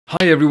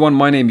Hi everyone,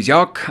 my name is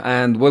Jaak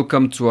and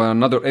welcome to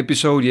another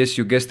episode, yes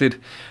you guessed it,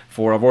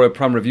 for Auvoria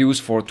Prime reviews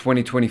for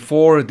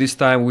 2024. This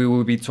time we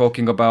will be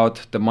talking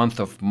about the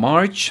month of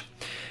March.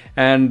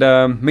 And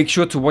make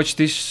sure to watch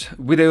this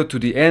video to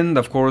the end.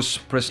 Of course,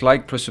 press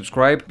like, press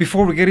subscribe.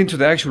 Before we get into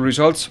the actual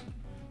results,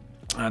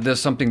 there's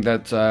something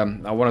that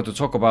I wanted to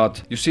talk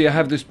about. You see, I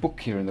have this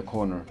book here in the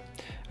corner.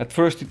 At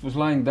first it was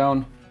lying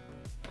down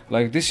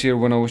like this here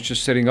when I was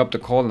just setting up the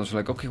call, and I was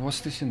like, okay,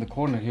 what's this in the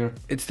corner here?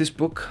 It's this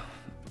book.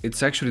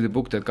 It's actually the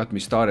book that got me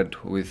started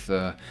with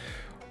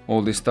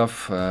all this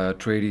stuff,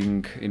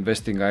 trading,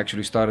 investing. I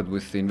actually started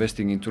with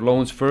investing into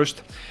loans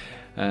first.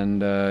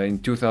 And in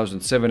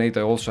 2007-8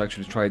 I also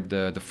actually tried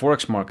the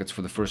forex markets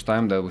for the first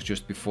time. That was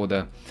just before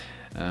the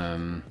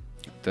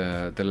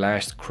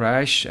last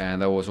crash,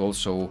 and I was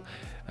also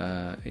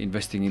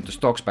investing into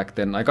stocks back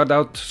then. I got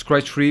out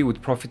scratch-free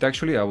with profit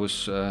actually. I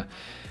was I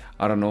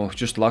don't know,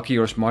 just lucky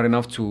or smart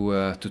enough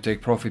to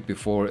take profit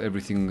before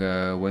everything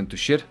went to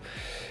shit.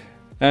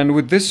 And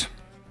with this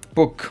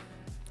book,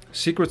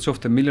 Secrets of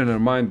the Millionaire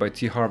Mind by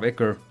T. Harv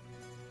Eker,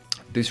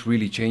 this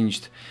really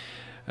changed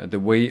the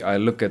way I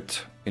look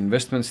at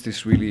investments.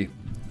 This really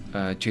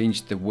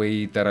changed the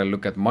way that I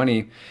look at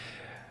money,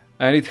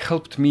 and it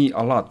helped me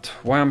a lot.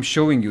 Why I'm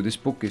showing you this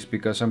book is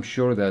because I'm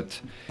sure that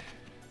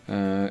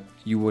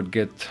you would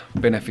get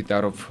benefit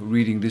out of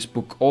reading this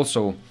book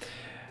also.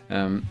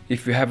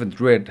 If you haven't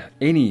read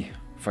any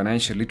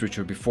financial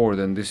literature before,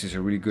 then this is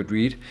a really good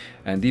read.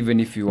 And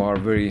even if you are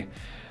very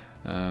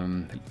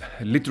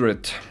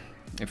literate,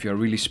 if you're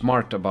really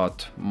smart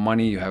about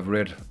money, you have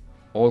read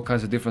all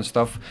kinds of different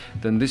stuff,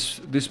 then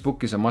this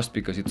book is a must,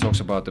 because it talks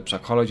about the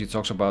psychology, it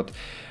talks about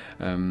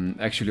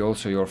actually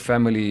also your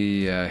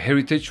family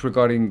heritage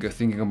regarding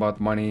thinking about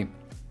money,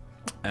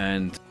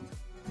 and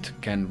it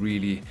can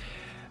really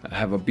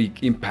have a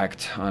big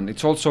impact. And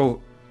it's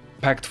also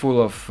packed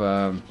full of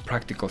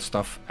practical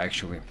stuff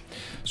actually.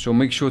 So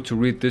make sure to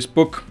read this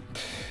book.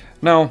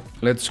 Now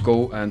let's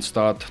go and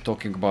start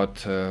talking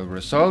about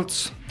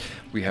results.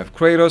 We have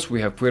Kraitos, we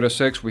have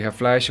Kraitos X, we have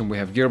Flash, and we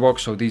have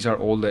Gearbox. So these are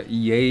all the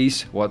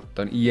EAs. What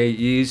an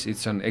EA is,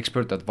 it's an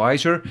expert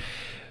advisor.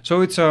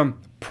 So it's a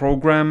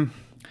program,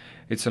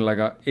 it's like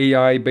a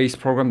AI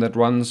based program that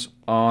runs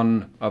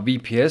on a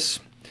VPS.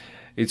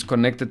 It's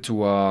connected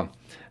to a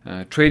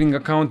trading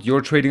account,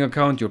 your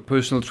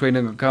personal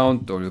trading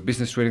account, or your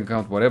business trading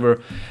account, whatever.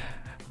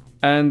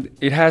 And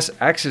it has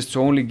access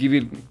to only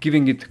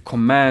giving it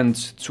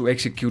commands to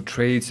execute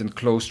trades and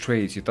close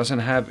trades. It doesn't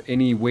have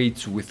any way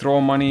to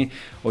withdraw money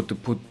or to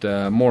put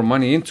more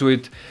money into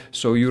it.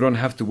 So you don't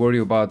have to worry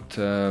about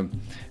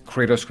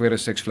Kraitos,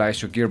 Kraitos X,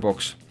 Flash, or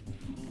Gearbox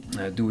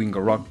doing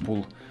a rug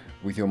pull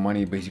with your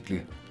money,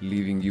 basically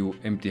leaving you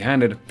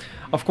empty-handed.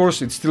 Of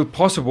course, it's still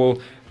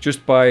possible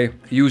just by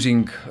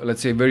using,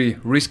 let's say, very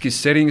risky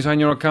settings on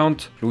your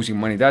account, losing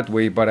money that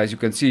way. But as you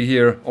can see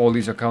here, all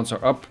these accounts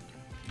are up.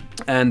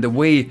 And the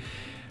way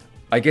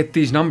I get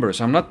these numbers,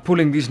 I'm not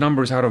pulling these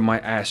numbers out of my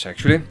ass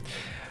actually.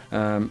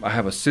 I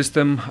have a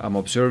system, I'm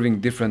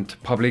observing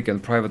different public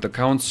and private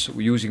accounts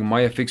using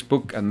my FX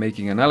book and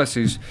making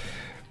analysis.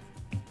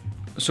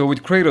 So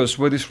with Kraitos,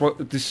 where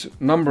this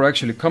number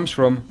actually comes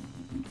from,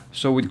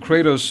 so with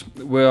Kraitos,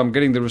 where I'm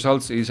getting the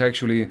results is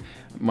actually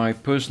my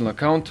personal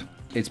account.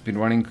 It's been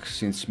running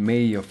since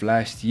May of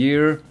last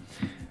year,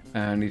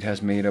 and it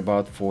has made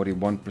about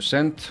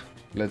 41%.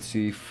 Let's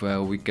see if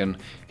we can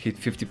hit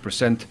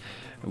 50%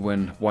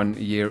 when 1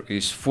 year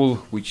is full,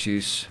 which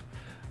is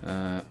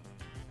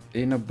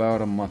in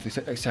about a month.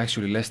 It's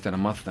actually less than a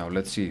month now.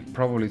 Let's see.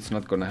 Probably it's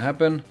not gonna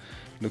happen,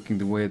 looking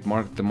the way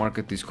the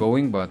market is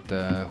going, but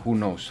who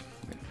knows?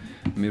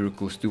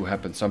 Miracles do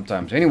happen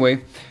sometimes.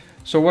 Anyway,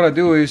 so what I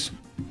do is,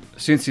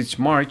 since it's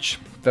March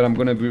that I'm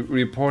gonna be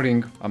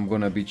reporting, I'm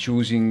gonna be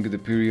choosing the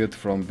period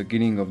from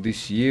beginning of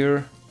this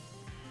year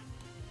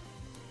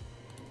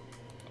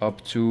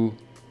up to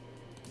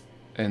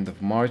end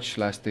of March,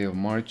 last day of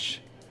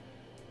March.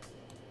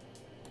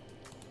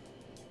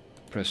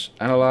 Press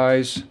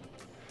analyze,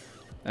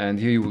 and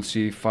here you will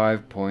see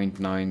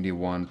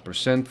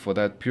 5.91% for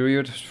that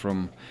period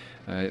from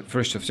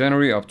 1st of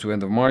January up to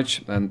end of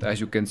March. And as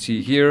you can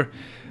see here,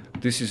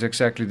 this is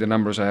exactly the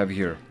numbers I have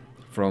here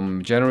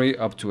from January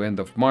up to end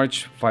of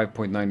March,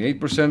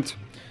 5.98%,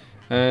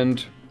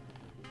 and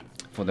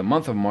for the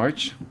month of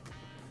March,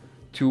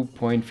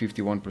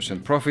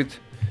 2.51% profit,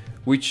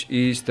 which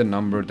is the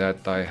number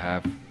that I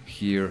have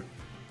here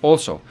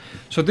also.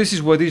 So this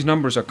is where these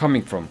numbers are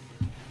coming from.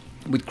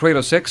 With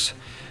Kraitos X,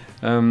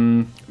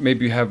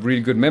 maybe you have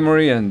really good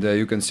memory, and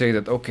you can say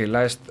that, okay,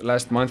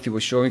 last month he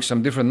was showing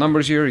some different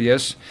numbers here.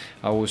 Yes,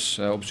 I was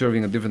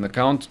observing a different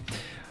account.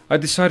 I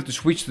decided to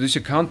switch to this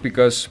account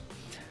because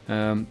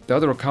the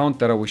other account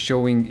that I was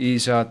showing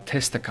is a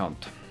test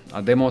account,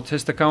 a demo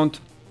test account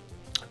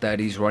that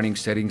is running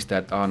settings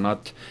that are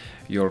not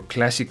your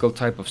classical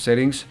type of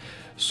settings.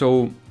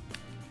 So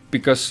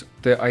because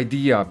the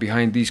idea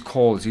behind these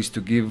calls is to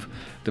give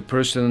the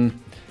person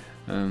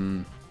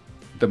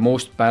the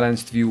most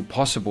balanced view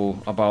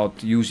possible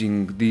about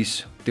using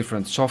these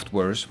different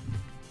softwares,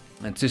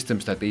 and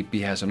systems that AP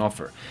has on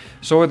offer.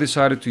 So I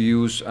decided to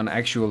use an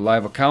actual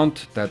live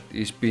account that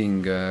is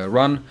being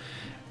run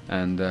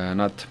and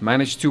not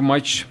managed too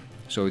much.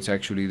 So it's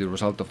actually the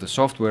result of the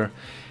software.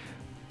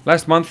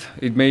 Last month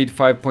it made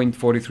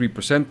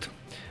 5.43%,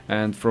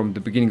 and from the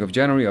beginning of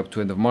January up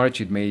to end of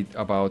March it made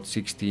about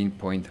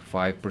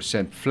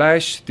 16.5%.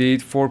 Flash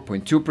did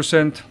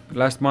 4.2%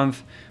 last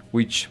month,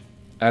 which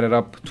added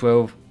up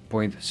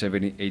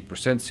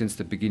 12.78% since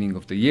the beginning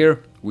of the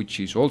year, which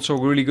is also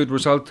a really good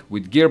result.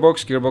 With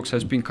Gearbox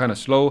has been kind of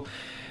slow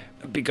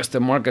because the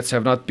markets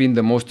have not been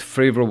the most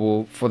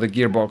favorable for the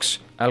Gearbox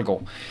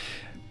algo.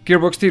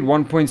 Gearbox did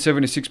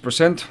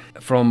 1.76%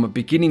 from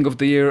beginning of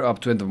the year up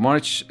to end of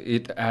March.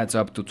 It adds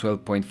up to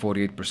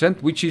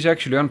 12.48%, which is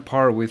actually on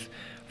par with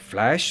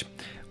Flash,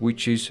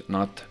 which is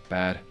not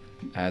bad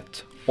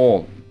at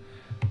all.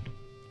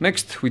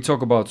 Next, we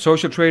talk about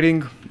social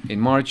trading. In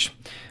March,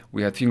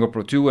 we had Fingo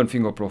Pro 2 and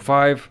Fingo Pro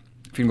 5.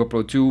 Fingo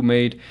Pro 2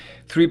 made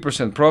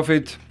 3%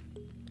 profit,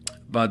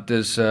 but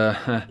there's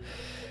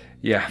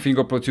yeah,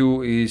 Fingo Pro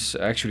 2 is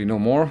actually no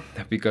more,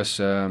 because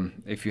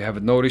if you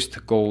haven't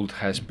noticed, gold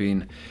has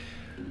been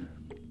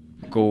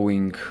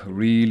going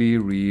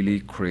really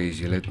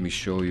crazy. Let me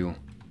show you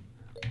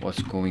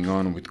what's going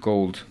on with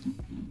gold.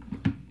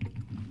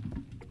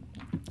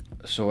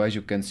 So as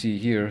you can see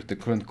here, the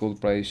current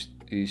gold price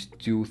is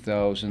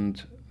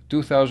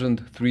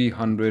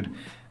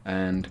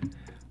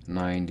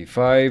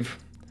 2,395.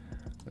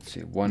 Let's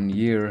see, 1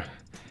 year.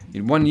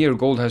 In 1 year,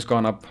 gold has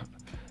gone up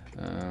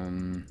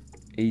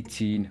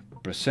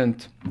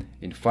 18%.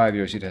 In 5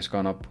 years it has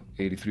gone up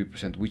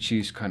 83%, which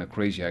is kind of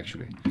crazy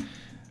actually.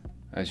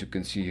 As you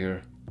can see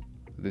here,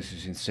 this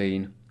is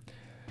insane.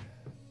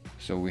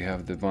 So we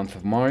have the month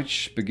of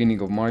March.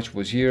 Beginning of March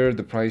was here,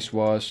 the price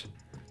was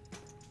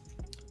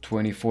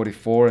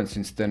 2044, and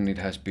since then it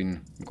has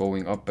been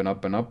going up and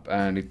up and up,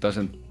 and it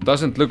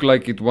doesn't look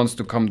like it wants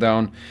to come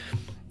down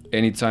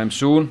anytime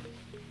soon.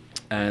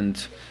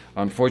 And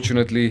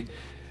unfortunately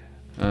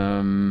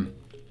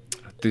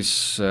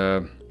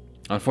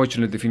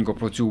unfortunately, Fingo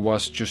Pro 2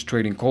 was just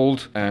trading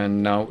gold,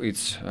 and now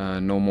it's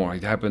no more.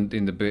 It happened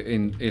in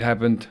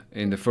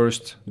the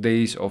first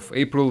days of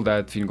April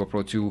that Fingo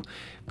Pro 2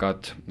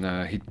 got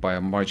hit by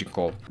a margin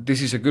call.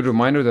 This is a good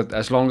reminder that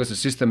as long as the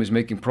system is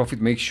making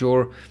profit, make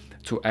sure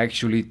to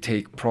actually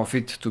take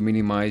profit to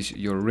minimize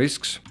your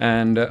risks.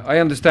 And I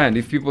understand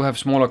if people have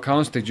small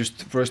accounts, they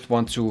just first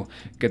want to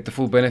get the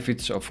full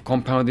benefits of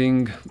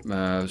compounding,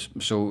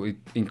 so it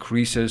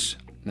increases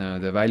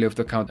the value of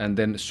the account, and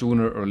then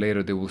sooner or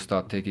later they will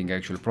start taking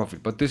actual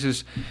profit. But this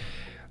is,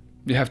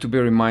 you have to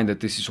bear in mind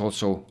that this is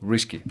also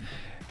risky.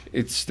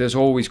 There's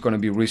always going to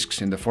be risks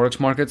in the forex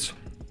markets.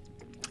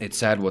 It's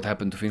sad what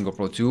happened to Fingo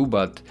Pro 2,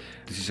 but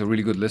this is a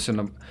really good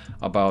lesson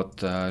about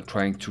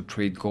trying to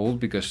trade gold,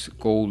 because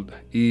gold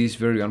is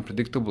very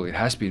unpredictable. It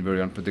has been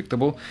very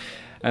unpredictable,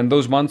 and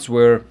those months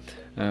where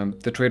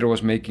the trader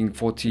was making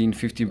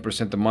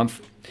 14-15% a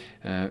month,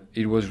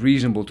 it was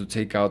reasonable to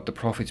take out the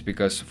profits,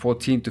 because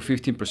 14 to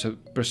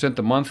 15%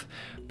 a month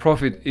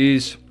profit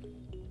is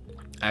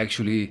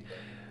actually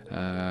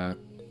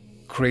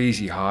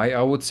crazy high,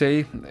 I would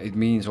say. It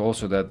means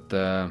also that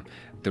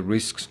the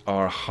risks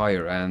are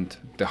higher, and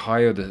the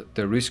higher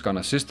the risk on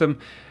a system,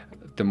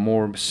 the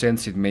more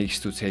sense it makes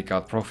to take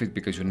out profit,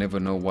 because you never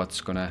know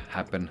what's gonna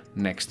happen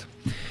next.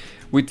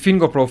 With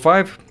Fingo Pro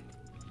 5,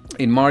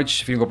 in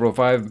March, Fingo Pro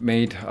 5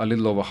 made a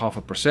little over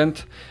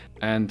 0.5%,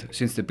 and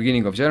since the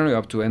beginning of January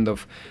up to end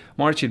of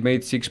March, it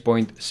made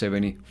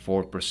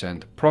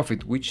 6.74%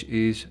 profit, which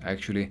is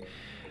actually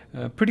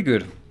pretty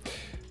good.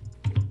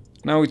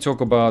 Now we talk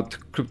about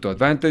Crypto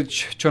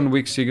Advantage, John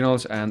Wick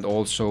signals, and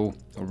also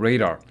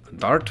Raidar.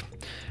 Dart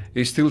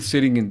is still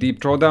sitting in deep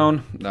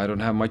drawdown. I don't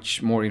have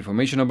much more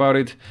information about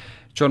it.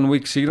 John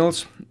Wick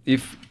signals,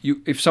 if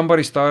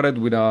somebody started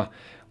with a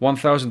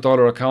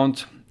 $1,000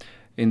 account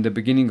in the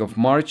beginning of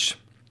March,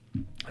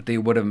 they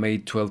would have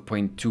made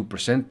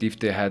 12.2% if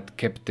they had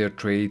kept their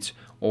trades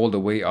all the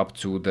way up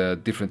to the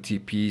different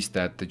TPs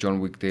that the John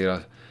Wick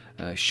data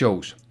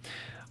shows.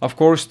 Of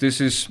course,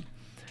 this is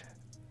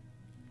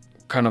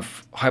kind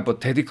of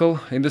hypothetical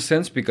in the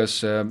sense,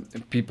 because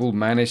people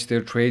manage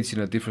their trades in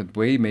a different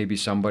way. Maybe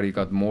somebody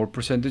got more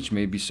percentage,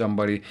 maybe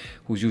somebody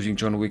who's using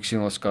John Wick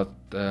signals got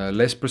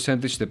less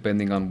percentage,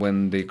 depending on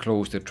when they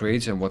close their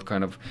trades and what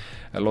kind of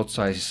lot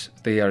size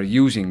they are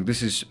using.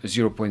 This is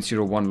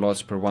 0.01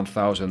 lots per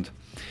 1,000.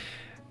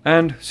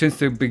 And since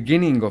the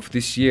beginning of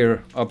this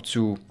year up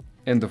to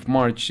end of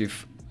March,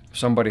 if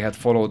somebody had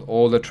followed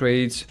all the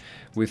trades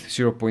with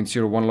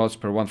 0.01 lots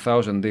per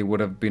 1,000, they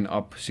would have been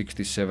up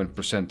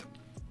 67%.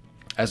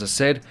 As I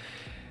said,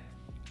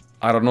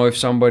 I don't know if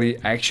somebody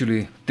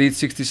actually did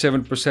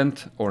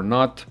 67% or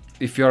not.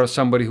 If you are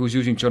somebody who's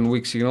using John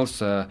Wick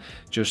signals,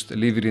 just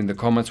leave it in the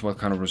comments what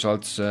kind of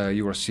results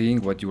you are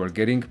seeing, what you are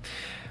getting.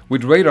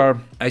 With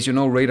Raidar, as you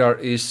know, Raidar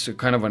is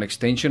kind of an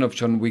extension of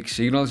John Wick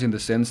signals, in the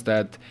sense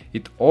that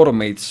it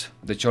automates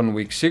the John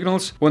Wick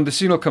signals. When the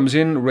signal comes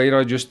in,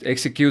 Raidar just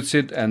executes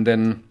it and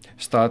then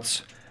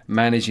starts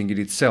managing it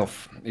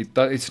itself.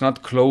 It's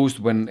not closed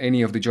when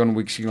any of the John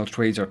Wick signal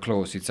trades are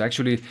closed. It's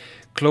actually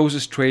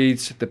closes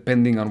trades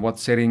depending on what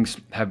settings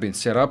have been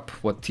set up,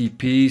 what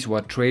TPs,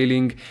 what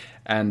trailing.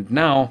 And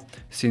now,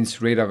 since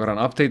Raidar got an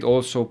update,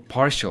 also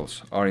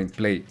partials are in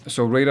play.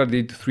 So Raidar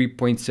did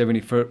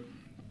 3.74.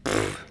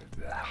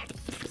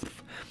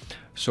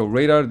 So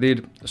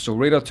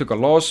Raidar took a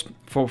loss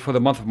for the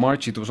month of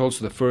March. It was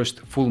also the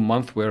first full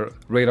month where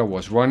Raidar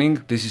was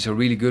running. This is a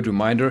really good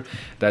reminder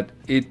that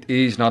it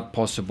is not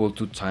possible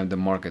to time the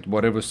market.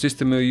 Whatever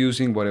system you're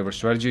using, whatever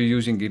strategy you're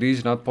using, it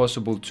is not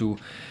possible to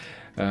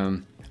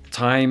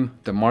time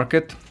the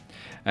market.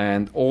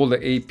 And all the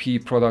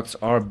AP products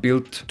are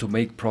built to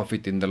make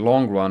profit in the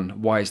long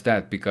run. Why is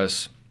that?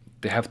 Because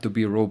they have to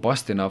be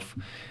robust enough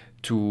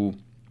to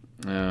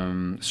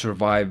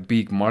survive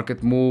big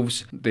market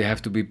moves. They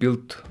have to be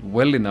built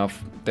well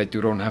enough that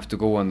you don't have to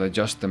go and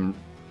adjust them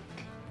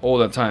all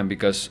the time,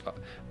 because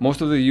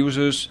most of the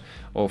users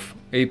of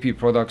AP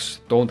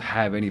products don't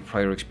have any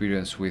prior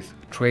experience with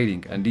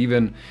trading. And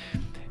even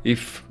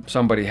if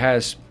somebody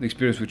has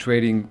experience with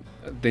trading,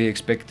 they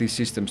expect these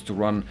systems to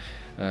run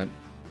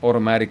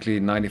automatically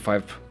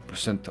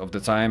 95% of the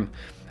time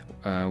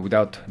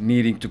without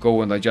needing to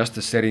go and adjust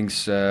the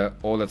settings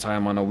all the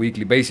time on a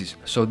weekly basis.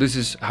 So this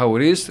is how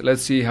it is.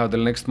 Let's see how the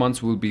next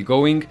months will be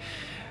going.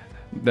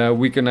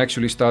 We can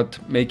actually start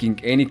making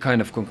any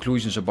kind of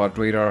conclusions about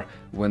Raidar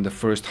when the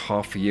first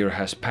half year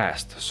has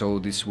passed. So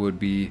this would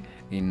be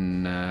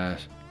in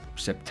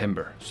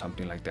September,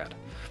 something like that.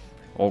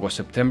 August,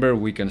 September,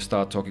 we can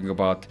start talking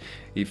about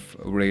if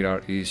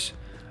Raidar is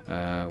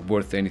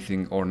worth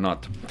anything or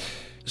not.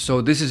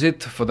 So this is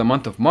it for the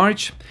month of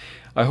March.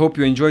 I hope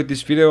you enjoyed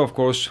this video. Of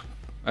course,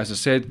 as I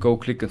said, go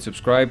click and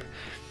subscribe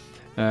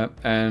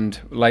and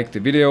like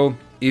the video.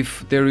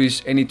 If there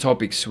is any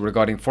topics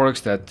regarding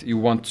Forex that you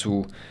want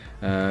to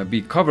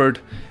be covered,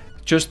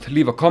 just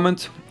leave a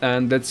comment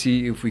and let's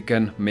see if we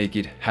can make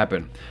it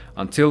happen.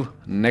 Until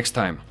next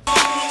time.